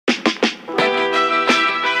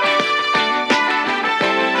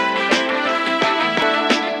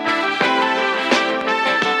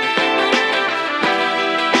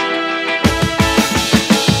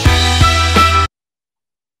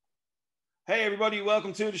Hey everybody,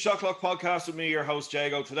 welcome to the Shot Clock Podcast with me, your host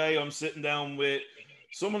Jago. Today I'm sitting down with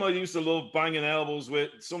someone I used to love banging elbows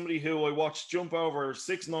with, somebody who I watched jump over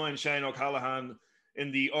 6'9" Shane O'Callaghan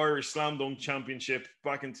in the Irish Slam Dunk Championship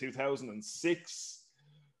back in 2006.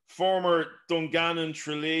 Former Dungannon,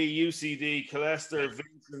 Tralee, UCD, killester,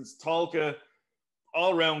 Vincents, Tolka,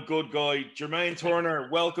 all-round good guy. Jermaine Turner,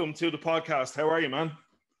 welcome to the podcast. How are you, man?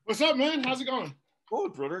 What's up, man? How's it going?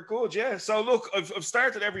 Good, brother. Good, yeah. So, look, I've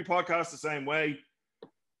started every podcast the same way.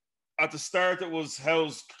 At the start, it was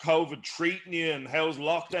how's COVID treating you and how's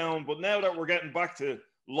lockdown. But now that we're getting back to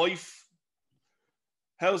life,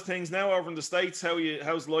 how's things now over in the States?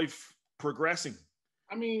 How's life progressing?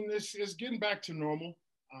 I mean, it's getting back to normal.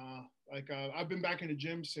 I've been back in the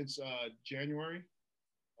gym since January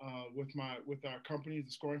with our company, the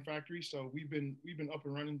Scoring Factory. So we've been up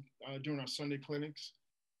and running during our Sunday clinics.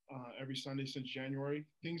 Every Sunday since January.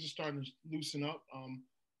 Things are starting to loosen up.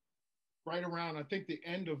 Right around, I think, the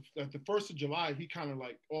end of the 1st of July, he kind of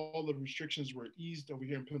like all the restrictions were eased over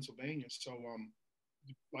here in Pennsylvania. So,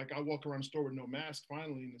 I walk around the store with no mask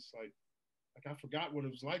finally, and it's like I forgot what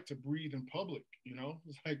it was like to breathe in public, you know?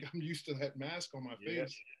 It's like I'm used to that mask on my face.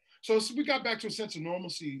 Yeah. So we got back to a sense of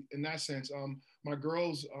normalcy in that sense. My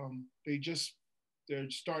girls, they're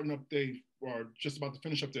starting up, they are just about to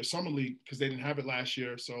finish up their summer league because they didn't have it last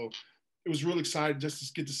year. So it was really exciting just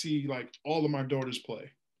to get to see like all of my daughters play.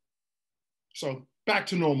 So back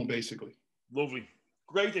to normal, basically. Lovely.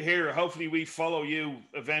 Great to hear. Hopefully we follow you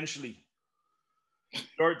eventually.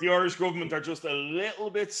 The Irish government are just a little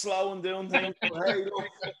bit slow in doing things. But hey,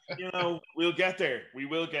 look, we'll get there. We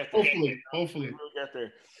will get there. Hopefully. We will get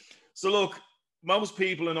there. So look, most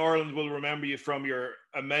people in Ireland will remember you from your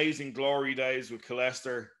amazing glory days with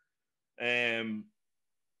killester. I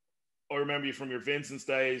remember you from your Vincents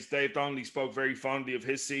days. Dave Donnelly spoke very fondly of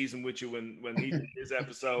his season with you when he did his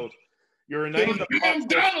episode. You're a name the damn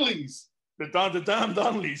Donnellys. The damn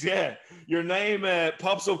Donnellys, yeah. Your name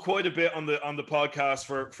pops up quite a bit on the podcast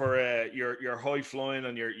for your high flying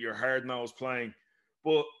and your hard nose playing.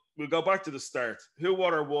 But we'll go back to the start. Who,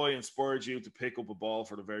 what, or why inspired you to pick up a ball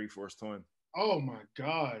for the very first time? Oh my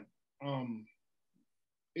God.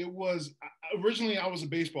 It was originally I was a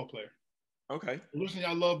baseball player. Okay. Originally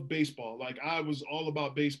I loved baseball. Like I was all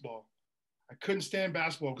about baseball. I couldn't stand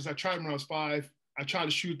basketball because I tried when I was 5. I tried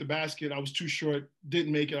to shoot the basket. I was too short,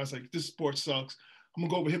 didn't make it. I was like, this sport sucks. I'm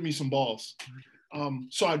gonna go over and hit me some balls.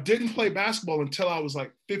 So I didn't play basketball until I was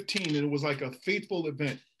like 15, and it was like a fateful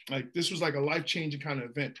event. Like this was like a life-changing kind of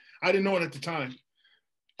event. I didn't know it at the time.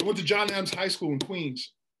 I went to John Adams High School in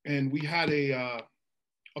Queens, and we had a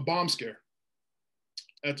bomb scare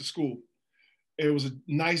at the school. It was a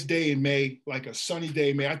nice day in May, like a sunny day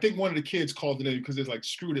in May. I think one of the kids called it in because it's like,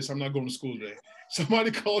 screw this, I'm not going to school today. Somebody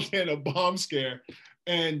called in a bomb scare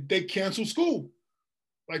and they canceled school.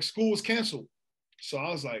 Like school was canceled. So I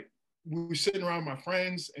was like, we were sitting around with my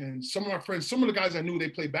friends, and some of the guys I knew, they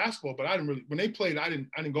played basketball, but I didn't really, when they played, I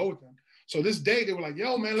didn't go with them. So this day they were like,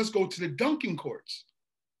 yo, man, let's go to the dunking courts.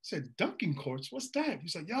 I said, dunking courts? What's that?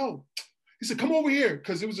 He's like, yo, he said, come over here.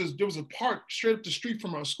 Cause there was a park straight up the street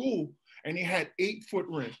from our school, and they had 8-foot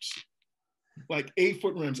rims, like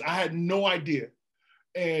 8-foot rims. I had no idea.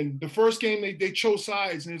 And the first game they chose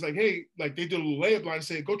sides, and it was like, hey, like they did a little layup line and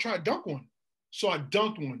said, go try to dunk one. So I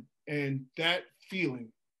dunked one, and that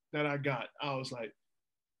feeling that I got, I was like,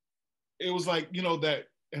 it was like, that,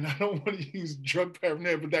 and I don't want to use drug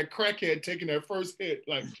paraphernalia, but that crackhead taking that first hit,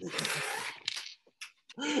 like,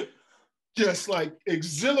 just like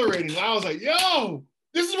exhilarating. I was like, yo,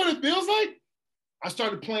 this is what it feels like. I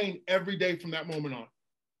started playing every day from that moment on.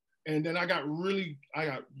 And then I got really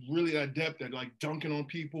adept at like dunking on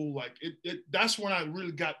people. Like that's when I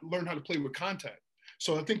really learned how to play with contact.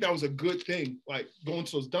 So I think that was a good thing, like going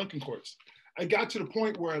to those dunking courts. I got to the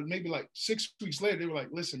point where maybe like 6 weeks later, they were like,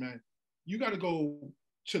 listen, man, you got to go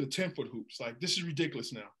to the 10-foot hoops. Like, this is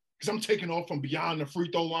ridiculous now. Because I'm taking off from beyond the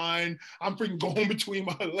free throw line. I'm freaking going between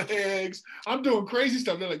my legs. I'm doing crazy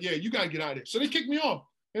stuff. They're like, yeah, you got to get out of here. So they kicked me off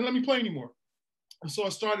and let me play anymore. And so I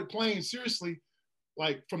started playing seriously,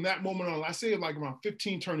 like from that moment on. I say like around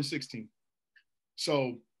 15, turning 16.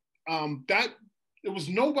 So it was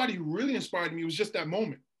nobody really inspired me. It was just that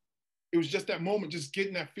moment. It was just that moment, just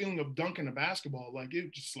getting that feeling of dunking a basketball. Like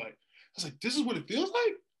it just like, I was like, this is what it feels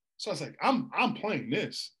like. So I was like, I'm playing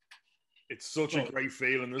this. It's such a great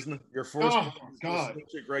feeling, isn't it? Your first God,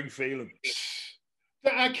 such a great feeling.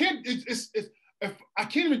 I can't. I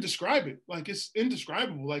can't even describe it. Like it's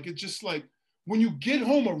indescribable. Like it's just like when you get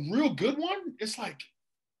home a real good one, it's like,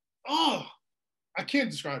 I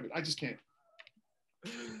can't describe it. I just can't.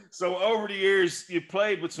 So over the years, you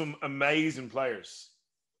played with some amazing players.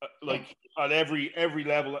 like at every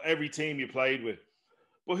level, every team you played with.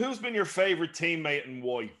 But who's been your favorite teammate and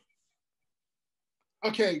why?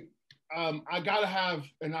 Okay, I gotta have,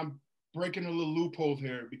 and I'm breaking a little loophole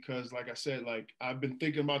here because, like I said, like I've been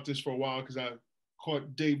thinking about this for a while because I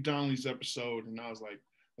caught Dave Donnelly's episode, and I was like,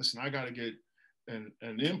 listen, I gotta get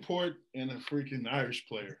an import and a freaking Irish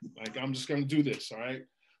player. Like I'm just gonna do this, all right?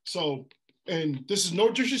 So, and this is no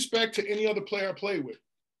disrespect to any other player I play with.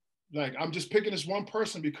 Like I'm just picking this one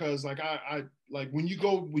person because, like I like when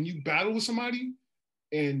you battle with somebody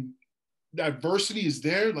and adversity is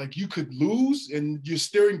there, like you could lose and you're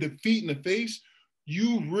staring defeat in the face,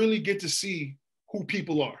 you really get to see who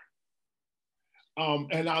people are.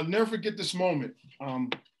 And I'll never forget this moment.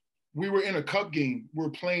 We were in a cup game. We were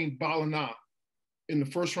playing Ballina in the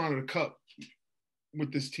first round of the cup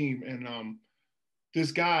with this team. And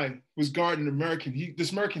this guy was guarding an American.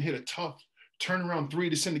 This American hit a tough turnaround three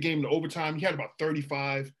to send the game to overtime. He had about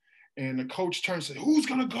 35. And the coach turned and said, who's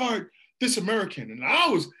going to guard this American? And I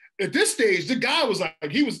was, at this stage, the guy was like,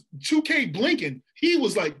 he was 2K blinking. He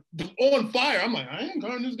was like on fire. I'm like, I ain't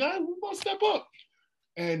guarding this guy. Who's going to step up?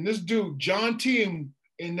 And this dude, John Team,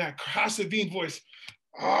 in that Casavine voice,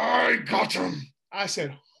 I got him. I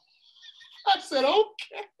said,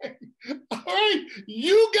 okay. All right,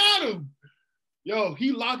 you got him. Yo,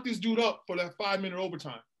 he locked this dude up for that 5-minute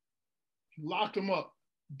overtime. He locked him up.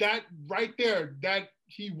 That right there, that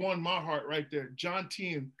he won my heart right there. John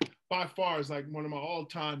Team, by far, is like one of my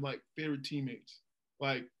all-time like favorite teammates.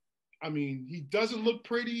 Like, I mean, he doesn't look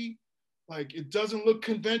pretty. Like, it doesn't look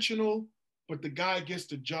conventional, but the guy gets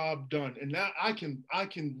the job done. And that I can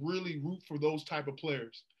really root for those type of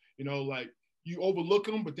players. You know, like you overlook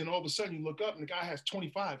them, but then all of a sudden you look up and the guy has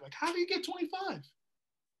 25. Like, how do you get 25?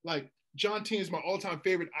 Like, John Team is my all-time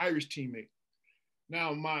favorite Irish teammate.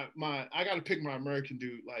 Now, I got to pick my American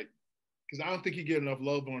dude, like, because I don't think he get enough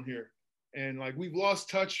love on here. And like we've lost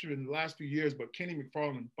touch in the last few years, but Kenny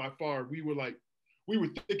McFarland, by far, we were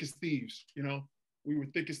thick as thieves, you know. We were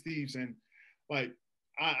thick as thieves, and like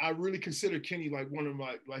I really consider Kenny like one of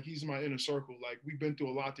my, like he's my inner circle. Like we've been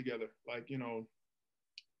through a lot together. Like, you know,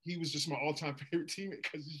 he was just my all-time favorite teammate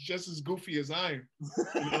because he's just as goofy as I am.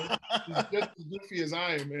 You know? He's just as goofy as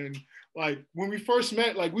I am. And like when we first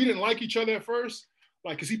met, like we didn't like each other at first,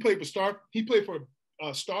 like because he played for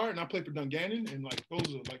Star, and I played for Dungannon, and like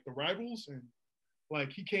those are like the rivals. And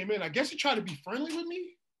like he came in, I guess he tried to be friendly with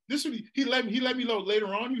me. He let me know later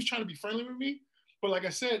on. He was trying to be friendly with me, but like I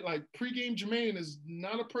said, like pregame Jermaine is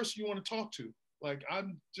not a person you want to talk to. Like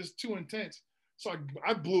I'm just too intense, so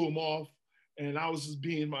I blew him off, and I was just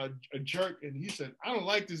being a jerk. And he said, I don't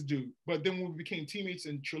like this dude. But then when we became teammates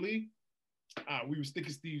in Tralee, we was thick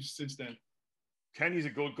as thieves since then. Kenny's a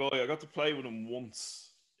good guy. I got to play with him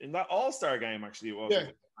once in that All-Star game. Actually, it was. Yeah,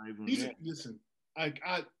 listen. And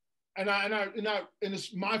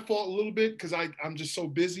it's my fault a little bit because I'm just so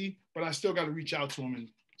busy. But I still got to reach out to him and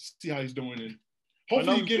see how he's doing. And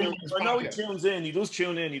hopefully, I know he tunes in. He does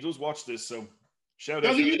tune in. He does watch this. So shout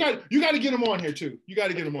out. You got to get him on here too. You got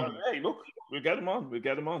to get him on. Hey, look, we'll get him on. We'll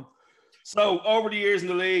get him on. So over the years in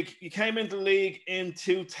the league, you came into the league in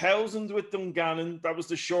 2000 with Dungannon. That was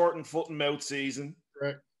the short and foot and mouth season.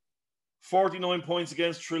 Correct. 49 points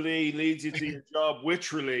against Tralee leads you to your job with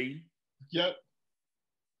Tralee. Yep.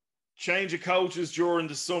 Change of coaches during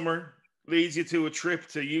the summer leads you to a trip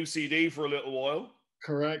to UCD for a little while.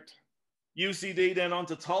 Correct. UCD, then on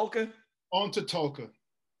to Tolka.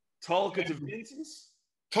 Tolka to Vincents.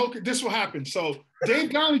 Tolka, this will happen. So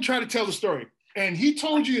Dave Donnelly tried to tell the story. And he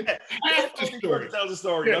told you half the story. Tell the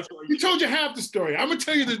story. Yeah, he told you half the story. I'm gonna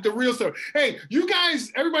tell you the real story. Hey, you guys,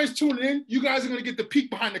 everybody's tuning in. You guys are gonna get the peek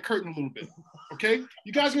behind the curtain a little bit. Okay?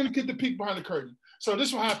 You guys are gonna get the peek behind the curtain. So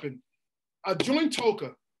this will happen. I joined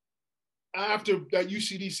Tolka after that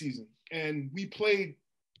UCD season, and we played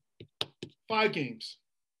 5 games.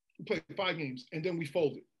 And then we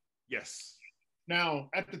folded. Yes. Now,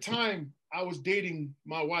 at the time, I was dating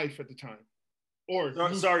my wife at the time.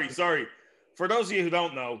 Sorry. For those of you who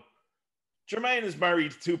don't know, Jermaine is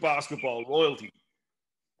married to basketball royalty.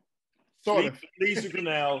 Sort of. Lisa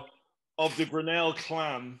Grinnell of the Grinnell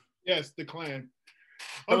clan. Yes, the clan.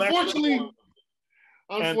 Unfortunately,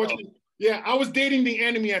 yeah, I was dating the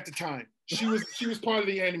enemy at the time. She was part of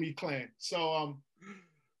the enemy clan. So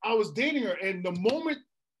I was dating her, and the moment,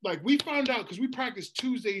 like we found out, because we practiced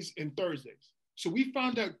Tuesdays and Thursdays. So we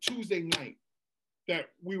found out Tuesday night that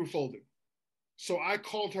we were folding. So I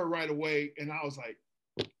called her right away, and I was like,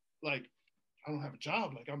 I don't have a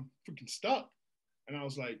job. Like, I'm freaking stuck. And I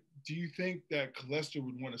was like, do you think that killester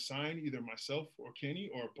would want to sign either myself or Kenny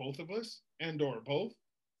or both of us or both?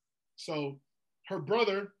 So her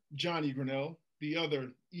brother, Johnny Grinnell, the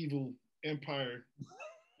other evil Empire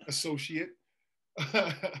associate,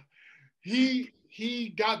 he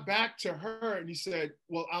got back to her and he said,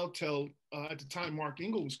 well, I'll tell, at the time Mark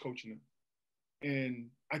Engel was coaching him. And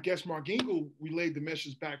I guess Mark Engel relayed the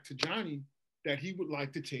message back to Johnny that he would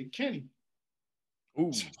like to take Kenny.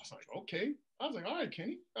 Ooh. So I was like, okay. I was like, all right,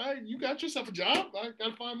 Kenny, all right, you got yourself a job. I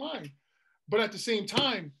got to find mine. But at the same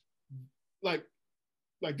time, like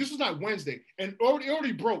this was not Wednesday. And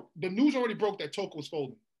already broke. The news already broke that Toka was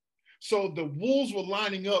folding. So the Wolves were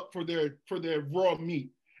lining up for their raw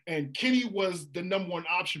meat. And Kenny was the number one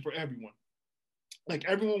option for everyone. Like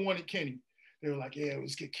everyone wanted Kenny. They were like, yeah,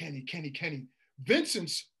 let's get Kenny.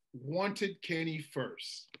 Vincents wanted Kenny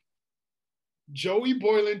first. Joey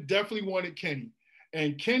Boylan definitely wanted Kenny.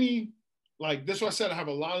 And Kenny, like, that's why I said I have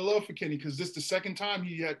a lot of love for Kenny, because this is the second time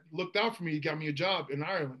he had looked out for me. He got me a job in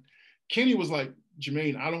Ireland. Kenny was like,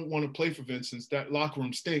 Jermaine, I don't want to play for Vincents. That locker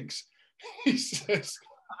room stinks. He says,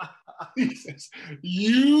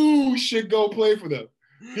 you should go play for them.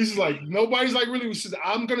 He's like, nobody's like really, he says,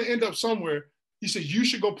 I'm going to end up somewhere. He says, you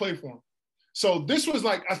should go play for him. So this was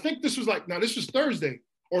like, I think this was like, now this was Thursday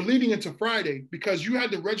or leading into Friday, because you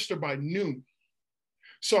had to register by noon.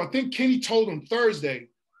 So I think Kenny told him Thursday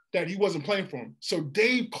that he wasn't playing for him. So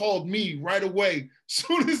Dave called me right away.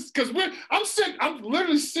 Soon as, because I'm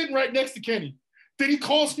literally sitting right next to Kenny. Then he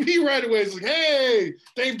calls me right away. He's like, hey,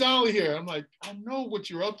 Dave Donnelly here. I'm like, I know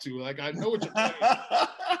what you're up to. Like, I know what you're doing.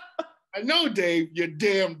 I know, Dave, you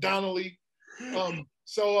damn Donnelly.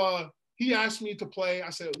 So he asked me to play.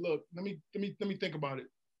 I said, look, let me think about it.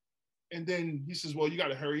 And then he says, well, you got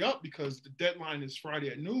to hurry up because the deadline is Friday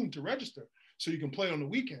at noon to register so you can play on the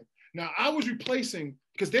weekend. Now, I was replacing,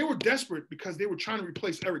 because they were desperate because they were trying to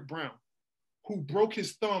replace Eric Brown, who broke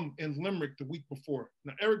his thumb in Limerick the week before.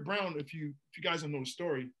 Now, Eric Brown, if you guys don't know the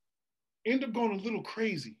story, ended up going a little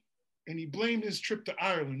crazy, and he blamed his trip to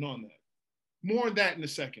Ireland on that. More on that in a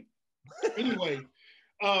second. Anyway,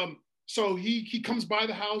 so he comes by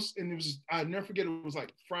the house, and it was, I'll never forget, it was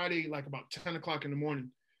like Friday, like about 10 o'clock in the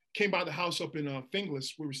morning. Came by the house up in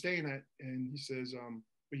Finglas, where we were staying at, and he says,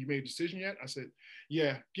 have you made a decision yet? I said,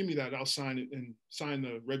 yeah, give me that. I'll sign it and sign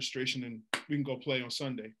the registration, and we can go play on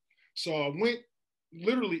Sunday. So I went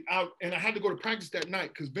literally out, and I had to go to practice that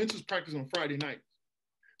night because Vince was practicing on Friday night.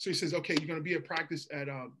 So he says, okay, you're going to be at practice at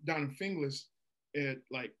down in Finglas at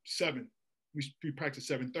like 7. We practice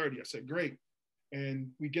 7:30. I said, great. And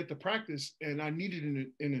we get to practice, and I needed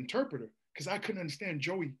an interpreter because I couldn't understand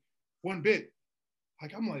Joey one bit.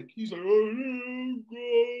 Like, I'm like, he's like, oh,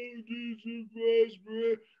 God, this is best,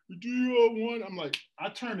 301. I'm like, I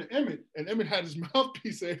turned to Emmett, and Emmett had his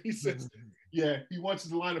mouthpiece, and he says, yeah, he wants us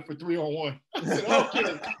to line up for 3-on-1. I said,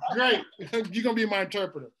 okay, great. You're going to be my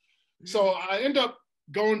interpreter. So I end up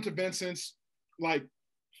going to Vincent's, like,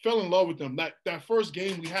 fell in love with them. That first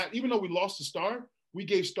game we had, even though we lost to Star, we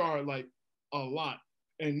gave Star, like, a lot.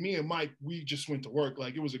 And me and Mike, we just went to work.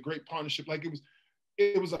 Like, it was a great partnership. Like,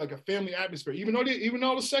 it was like a family atmosphere. Even though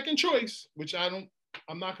it was second choice, which I don't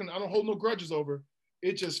hold no grudges over,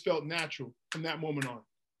 it just felt natural from that moment on.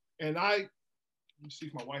 And let me see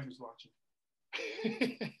if my wife is watching.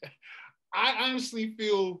 I honestly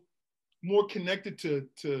feel more connected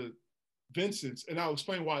to Vincent's, and I'll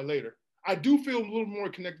explain why later. I do feel a little more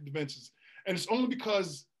connected to Vincent's, and it's only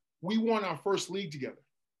because we won our first league together.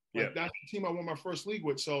 Like, yeah. That's the team I won my first league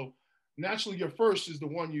with. So naturally, your first is the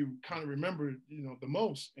one you kind of remember, the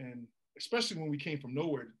most, and especially when we came from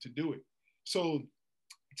nowhere to do it. So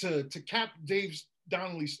to cap Dave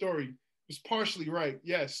Donnelly's story, was partially right,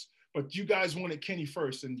 yes, but you guys wanted Kenny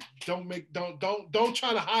first, and don't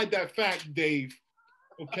try to hide that fact, Dave.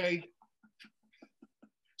 Okay.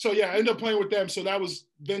 So yeah, I ended up playing with them. So that was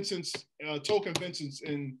Vincent's, Token Vincent's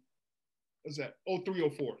in, what's that,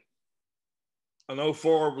 03-04. And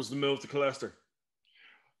 04 was the move to killester.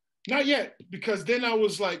 Not yet, because then I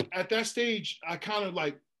was like, at that stage, I kind of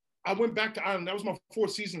like, I went back to Ireland. That was my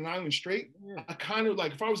 4th season in Ireland straight. Yeah. I kind of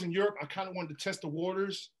like, if I was in Europe, I kind of wanted to test the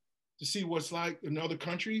waters to see what's like in other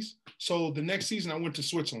countries. So the next season, I went to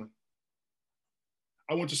Switzerland.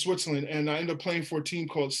 And I ended up playing for a team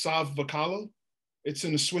called Sav Vakala. It's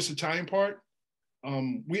in the Swiss-Italian part.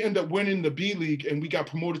 We ended up winning the B League, and we got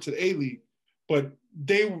promoted to the A League. But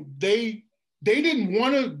they didn't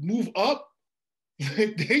want to move up.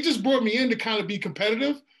 They just brought me in to kind of be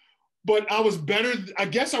competitive, but I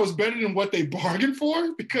guess I was better than what they bargained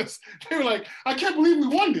for, because they were like, I can't believe we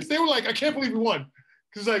won this. They were like, I can't believe we won.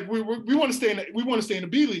 Cause like, we want to stay in the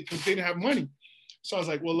B League because they didn't have money. So I was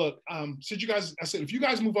like, well, look, I said, if you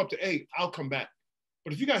guys move up to A, I'll come back.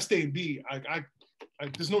 But if you guys stay in B,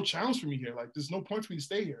 there's no challenge for me here. Like, there's no point for me to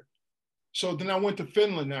stay here. So then I went to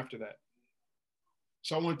Finland after that.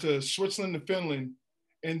 So I went to Switzerland to Finland.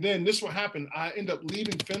 And then this is what happened. I ended up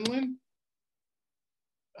leaving Finland.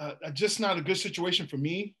 Just not a good situation for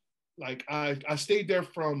me. Like I stayed there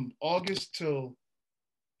from August till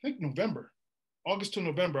I think November. August to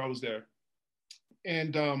November I was there.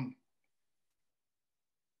 And I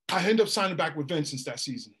ended up signing back with Vincents that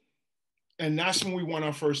season. And that's when we won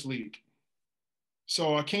our first league.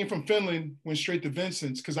 So I came from Finland, went straight to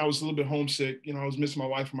Vincents because I was a little bit homesick. You know, I was missing my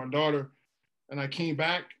wife and my daughter. And I came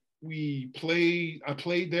back. I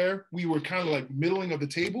played there. We were kind of like middling of the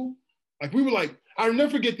table. Like we were like, I'll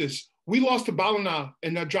never forget this. We lost to Balana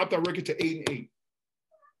and that dropped our record to 8-8.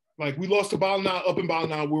 Like we lost to Balana, up in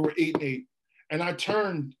Balana, we were 8-8. And I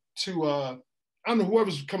turned to, I don't know,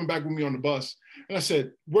 whoever's coming back with me on the bus. And I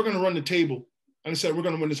said, we're going to run the table. And I said, we're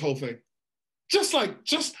going to win this whole thing. I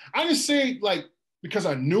didn't say it like because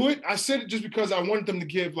I knew it. I said it just because I wanted them to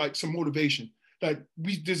give like some motivation that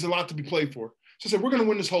there's a lot to be played for. So I said, we're going to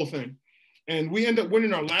win this whole thing. And we ended up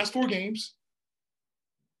winning our last 4 games.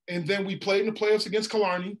 And then we played in the playoffs against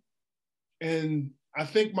Killarney. And I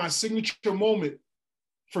think my signature moment,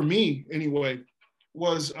 for me anyway,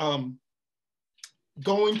 was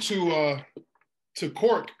going to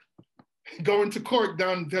Cork. Going to Cork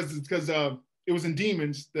down because it was in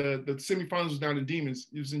Demons. The semifinals was down in Demons.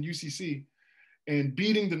 It was in UCC. And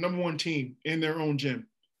beating the #1 team in their own gym.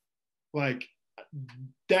 Like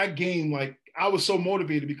that game, like I was so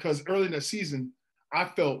motivated because early in that season, I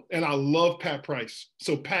felt, and I love Pat Price.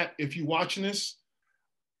 So Pat, if you're watching this,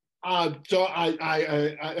 I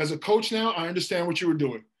as a coach now, I understand what you were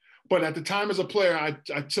doing. But at the time as a player,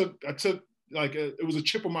 I took like it was a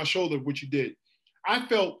chip on my shoulder what you did. I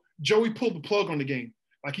felt Joey pulled the plug on the game.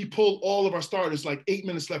 Like he pulled all of our starters like 8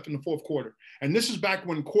 minutes left in the fourth quarter. And this was back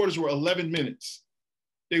when quarters were 11 minutes.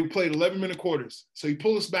 They played 11-minute quarters. So he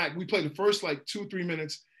pulled us back. We played the first like 2-3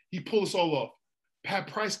 minutes. He pulled us all off. Pat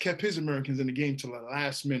Price kept his Americans in the game till the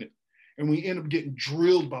last minute. And we ended up getting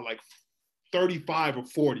drilled by like 35 or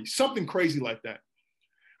 40, something crazy like that.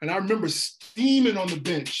 And I remember steaming on the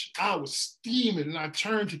bench. I was steaming. And I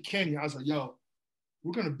turned to Kenny. I was like, yo,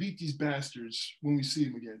 we're going to beat these bastards when we see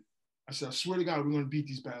them again. I said, I swear to God, we're going to beat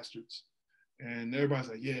these bastards. And everybody's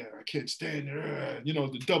like, yeah, I can't stand it. You know,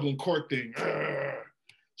 the Dublin Cork thing.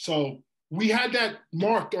 So we had that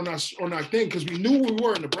marked on our thing because we knew where we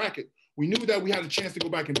were in the bracket. We knew that we had a chance to go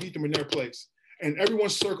back and beat them in their place. And everyone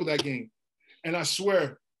circled that game. And I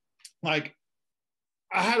swear, like,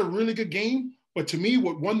 I had a really good game. But to me,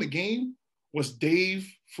 what won the game was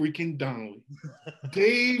Dave freaking Donnelly.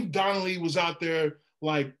 Dave Donnelly was out there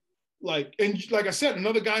and like I said,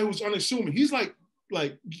 another guy who's unassuming. He's like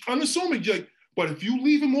unassuming. Like, but if you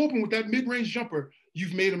leave him open with that mid-range jumper,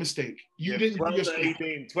 you've made a mistake. You didn't. 12 to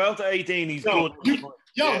 18. 12 to 18. He's good.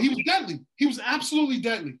 He was deadly. He was absolutely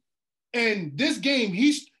deadly. And this game,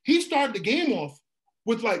 he started the game off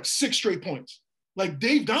with like 6 straight points. Like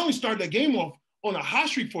Dave Donnelly started that game off on a hot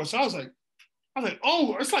streak for us. I was like,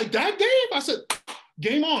 oh, it's like that, Dave? I said,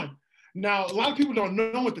 game on. Now, a lot of people don't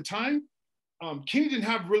know at the time, Kenny didn't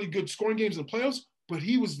have really good scoring games in the playoffs, but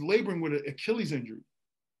he was laboring with an Achilles injury.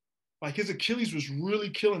 Like his Achilles was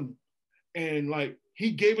really killing him. And like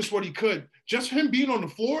he gave us what he could. Just him being on the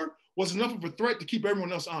floor was enough of a threat to keep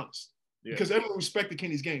everyone else honest because everyone respected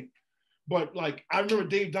Kenny's game. But like I remember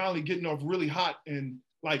Dave Donnelly getting off really hot and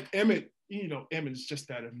like Emmett, you know, Emmett's just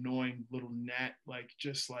that annoying little gnat, like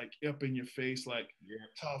just like up in your face, like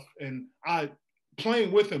tough. And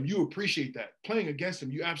playing with him, you appreciate that. Playing against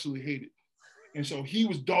him, you absolutely hate it. And so he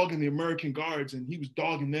was dogging the American guards and he was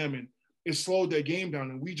dogging them and it slowed their game down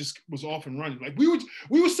and we just was off and running. Like we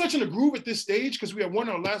were such in a groove at this stage because we had won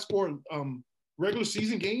our last 4 regular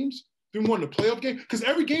season games. Then won the playoff game because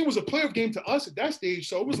every game was a playoff game to us at that stage.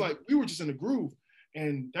 So it was like we were just in a groove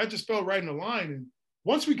and that just fell right in the line. And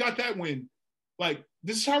once we got that win, like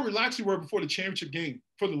this is how relaxed we were before the championship game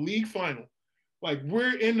for the league final. Like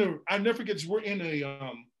I never forget this, we're in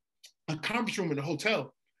a conference room in a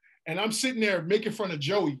hotel. And I'm sitting there making fun of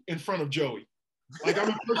Joey in front of Joey. Like I'm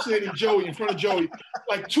impersonating Joey in front of Joey,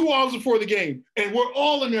 like 2 hours before the game. And we're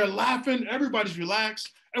all in there laughing. Everybody's relaxed.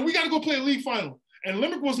 And we got to go play a league final. And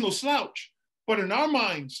Limerick was no slouch. But in our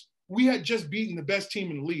minds, we had just beaten the best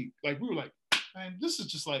team in the league. Like we were like, man, this is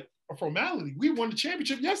just like a formality. We won the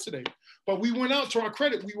championship yesterday. But we went out, to our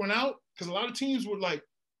credit, we went out because a lot of teams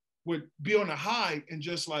would be on a high and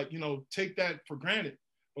just like, you know, take that for granted.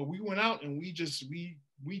 But we went out and we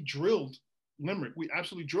drilled Limerick. We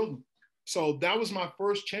absolutely drilled them. So that was my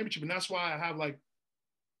first championship. And that's why I have like,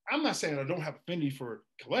 I'm not saying I don't have affinity for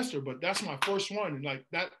killester, but that's my first one. And like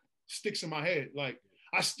that sticks in my head. Like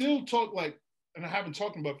I still talk like, and I haven't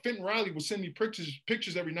talked about Fenton Riley will send me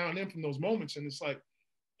pictures every now and then from those moments. And it's like,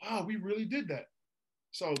 wow, we really did that.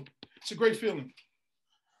 So it's a great feeling.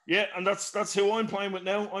 Yeah, and that's who I'm playing with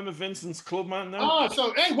now. I'm a Vincents club man now. Oh,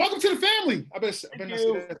 so hey, welcome to the family. I better not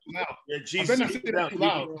say that too loud. Yeah, I Jesus, better not say that too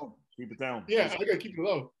loud. Keep it down. Yeah, I gotta keep it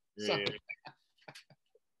low. Yeah.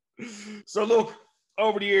 So look,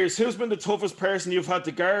 over the years, who's been the toughest person you've had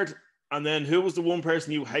to guard, and then who was the one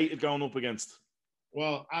person you hated going up against?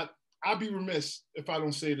 Well, I'd be remiss if I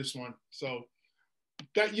don't say this one. So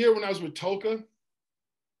that year when I was with Toka,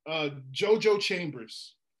 JoJo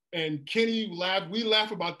Chambers and Kenny we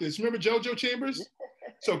laugh about this. Remember JoJo Chambers?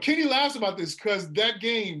 So Kenny laughs about this because that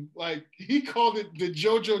game, like he called it the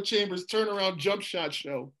JoJo Chambers turnaround jump shot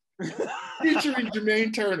show featuring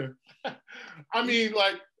Jermaine Turner. I mean,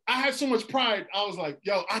 like I had so much pride. I was like,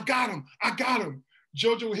 yo, I got him.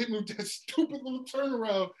 JoJo would hit me with that stupid little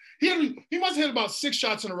turnaround. He must have hit about 6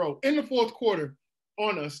 shots in a row in the fourth quarter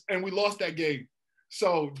on us, and we lost that game.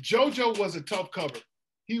 So JoJo was a tough cover.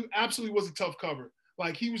 He absolutely was a tough cover.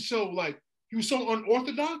 Like he was so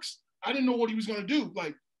unorthodox. I didn't know what he was gonna do.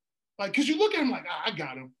 Like, cause you look at him like, I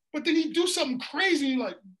got him. But then he'd do something crazy, and you're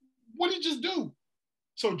like, what did he just do?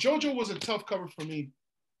 So JoJo was a tough cover for me.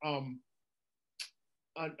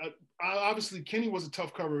 Obviously Kenny was a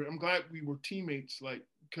tough cover. I'm glad we were teammates, like,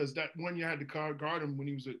 because that one year I had to guard him when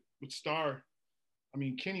he was with Star. I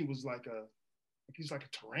mean, Kenny was he's like a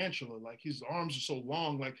tarantula. Like his arms are so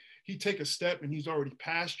long. Like he'd take a step and he's already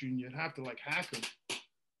past you, and you'd have to like hack him.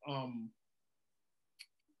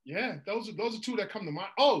 Yeah, those are two that come to mind.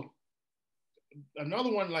 Oh,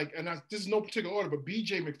 another one, like, and this is no particular order, but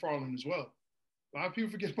BJ McFarland as well. A lot of people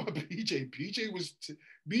forget about BJ.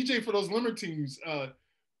 BJ for those Limerick teams.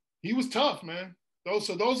 He was tough, man. Those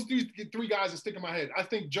are three guys that stick in my head. I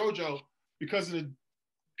think JoJo, because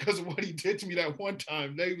of what he did to me that one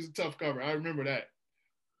time, he was a tough cover. I remember that.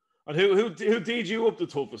 And who did you up the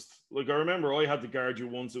toughest? Like I remember I had to guard you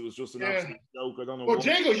once. It was just an absolute joke. I don't know. Well,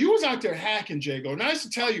 Jago, you was out there hacking, Jago. Nice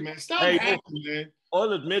to tell you, man. Stop hacking, man.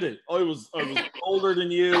 I'll admit it. I was older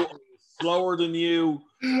than you. I was slower than you.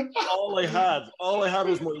 All I had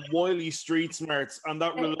was my wily street smarts and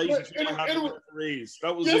that relationship I had with referees.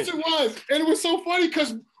 That was it was. And it was so funny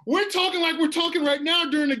because we're talking like we're talking right now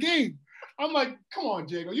during the game. I'm like, come on,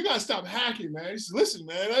 Jago, you gotta stop hacking, man. He says, listen,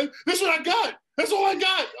 man, this is what I got. That's all I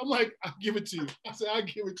got. I'm like, I'll give it to you. I said, I'll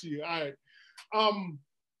give it to you. All right.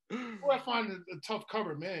 Where I find a tough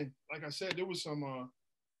cover, man. Like I said, there was some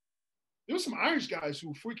Irish guys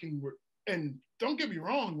who freaking were, and don't get me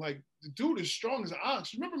wrong, like the dude is strong as an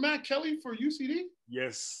ox. Remember Matt Kelly for UCD?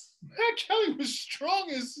 Yes. Matt Kelly was strong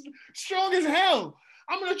as hell.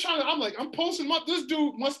 I'm posting him up. This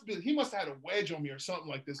dude must have had a wedge on me or something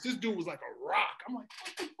like this. This dude was like a rock. I'm like,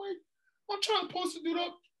 wait, I'm trying to post the dude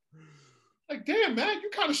up. Like, damn, man, you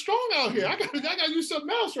kind of strong out here. I gotta use something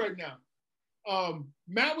else right now.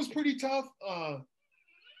 Matt was pretty tough.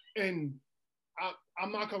 And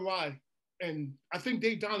I'm not gonna lie. And I think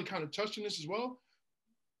Dave Donnelly kind of touched on this as well.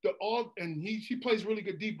 He plays really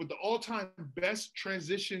good deep, but the all-time best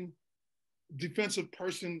transition defensive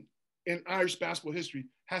person in Irish basketball history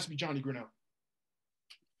has to be Johnny Grinnell.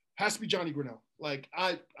 Like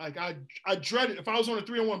I dread it. If I was on a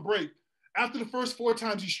 3-on-1 break, after the first 4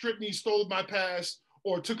 times he stripped me, stole my pass,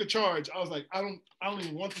 or took a charge, I was like, I don't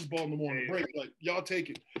even want this ball no more on the break. Like, y'all take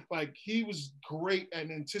it. Like, he was great at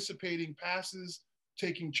anticipating passes,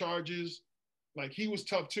 taking charges. Like, he was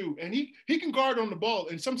tough too. And he can guard on the ball.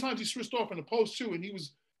 And sometimes he switched off in the post too. And he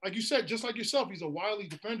was, like you said, just like yourself, he's a wily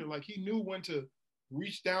defender. Like, he knew when to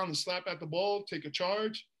reach down and slap at the ball, take a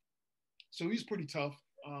charge. So he's pretty tough.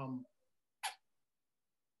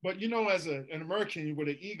 But, you know, as an American with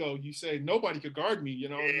an ego, you say, nobody could guard me, you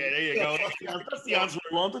know? Yeah, there you go. That's the answer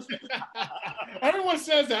I wanted. Everyone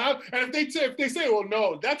says that. And if they say, well,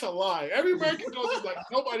 no, that's a lie. Every American knows it's like,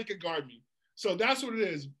 nobody could guard me. So that's what it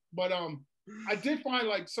is. But I did find,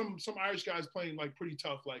 like, some Irish guys playing, like, pretty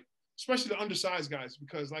tough, like, especially the undersized guys,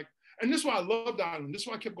 because, like, and this is why I loved Ireland. This is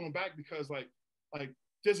why I kept going back, because, like,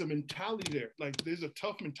 there's a mentality there. Like, there's a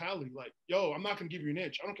tough mentality. Like, yo, I'm not going to give you an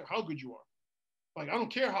inch. I don't care how good you are. Like, I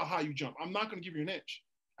don't care how high you jump. I'm not going to give you an inch.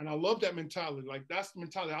 And I love that mentality. Like, that's the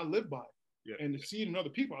mentality I live by. Yeah. And to see it in other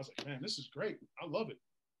people, I was like, man, this is great. I love it.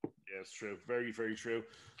 Yeah, it's true. Very, very true.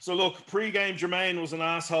 So, look, pre-game Jermaine was an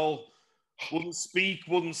asshole. Wouldn't speak,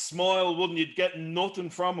 wouldn't smile, you'd get nothing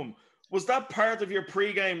from him. Was that part of your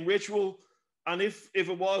pre-game ritual? And if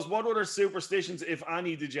it was, what other superstitions, if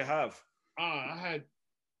any, did you have? I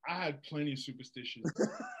had plenty of superstitions.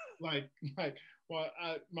 My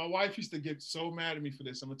wife used to get so mad at me for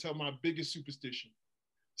this. I'm gonna tell my biggest superstition.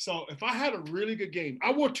 So if I had a really good game,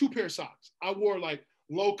 I wore 2 pair of socks. I wore like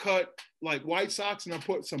low cut, like white socks, and I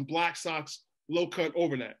put some black socks, low cut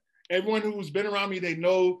over that. Everyone who's been around me, they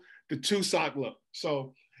know the 2 sock look.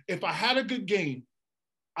 So if I had a good game,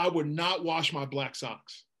 I would not wash my black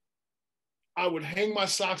socks. I would hang my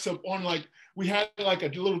socks up on, like, we had like a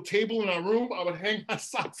little table in our room. I would hang my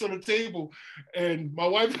socks on the table, and my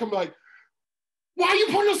wife would come like, "Why are you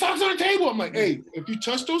putting those socks on the table?" I'm like, "Hey, if you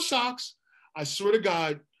touch those socks, I swear to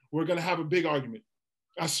God, we're going to have a big argument.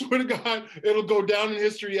 I swear to God, it'll go down in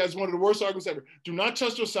history as one of the worst arguments ever. Do not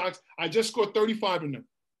touch those socks. I just scored 35 in them.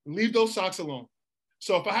 Leave those socks alone."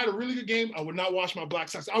 So if I had a really good game, I would not wash my black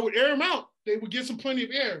socks. I would air them out. They would get some plenty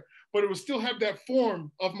of air, but it would still have that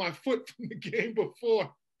form of my foot from the game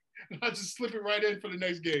before. And I just slip it right in for the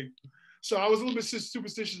next game. So I was a little bit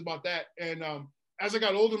superstitious about that. And as I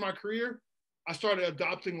got older in my career, I started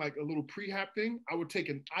adopting like a little prehab thing. I would take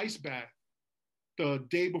an ice bath the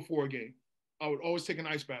day before a game. I would always take an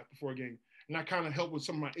ice bath before a game. And that kind of helped with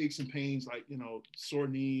some of my aches and pains, like, you know, sore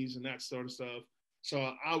knees and that sort of stuff.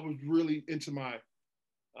 So I was really into my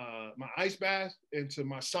ice bath, into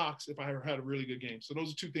my socks if I ever had a really good game. So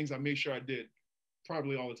those are 2 things I made sure I did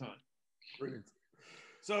probably all the time. Brilliant.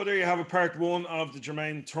 So there you have it, part 1 of the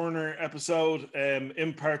Jermaine Turner episode.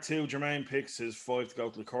 In part 2, Jermaine picks his 5 to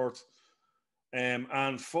go to the court.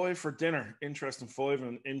 And 5 for dinner. Interesting 5 and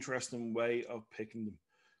an interesting way of picking them.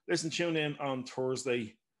 Listen, tune in on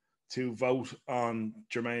Thursday to vote on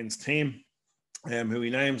Jermaine's team, who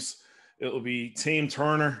he names. It'll be Team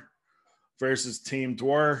Turner versus Team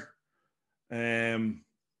Dwyer. And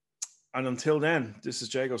until then, this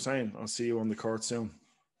is Jago saying, I'll see you on the court soon.